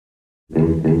The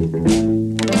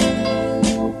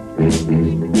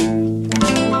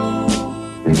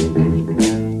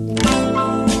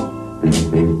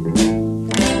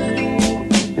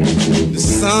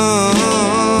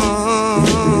sun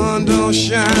don't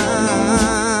shine,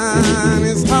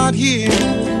 it's hot here.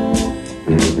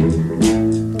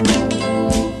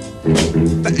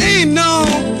 There ain't no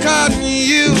cotton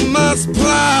you must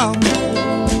plow.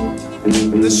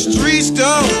 The streets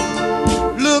don't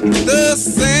look the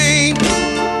same,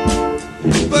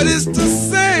 but it's the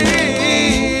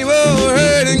same old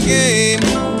hurting game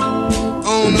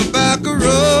on the back of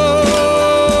road,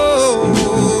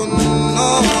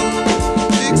 North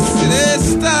big city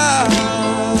style.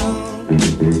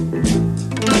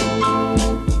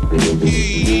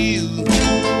 You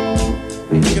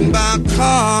can buy a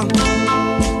car,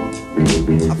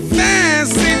 a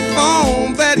fancy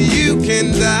phone that you can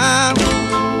dial,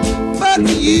 but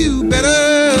you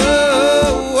better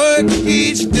work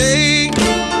each day.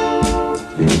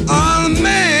 All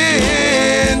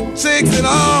man takes it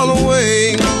all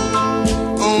away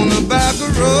on the back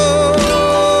of road,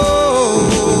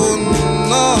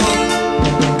 North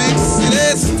big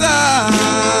city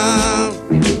style.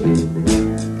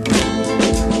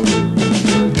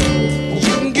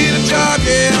 You can get a job,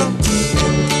 yeah,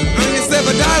 earn yourself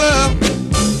 $1.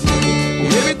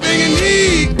 Everything you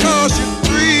need costs you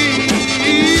free.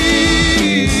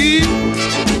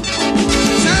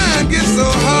 Time gets so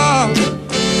hard,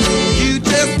 you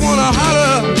just wanna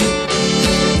holler.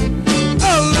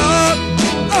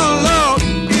 Oh Lord,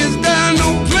 is there no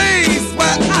place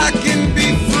where I can be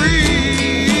free?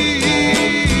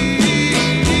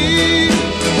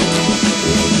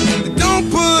 Don't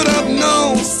put up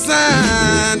no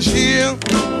signs here,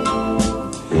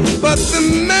 but the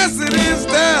message is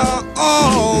there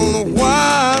all the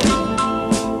while.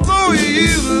 Though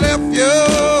you left your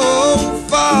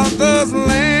father's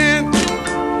land,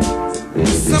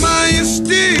 somehow you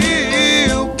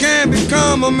still can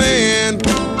become a man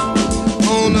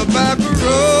on the back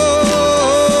road.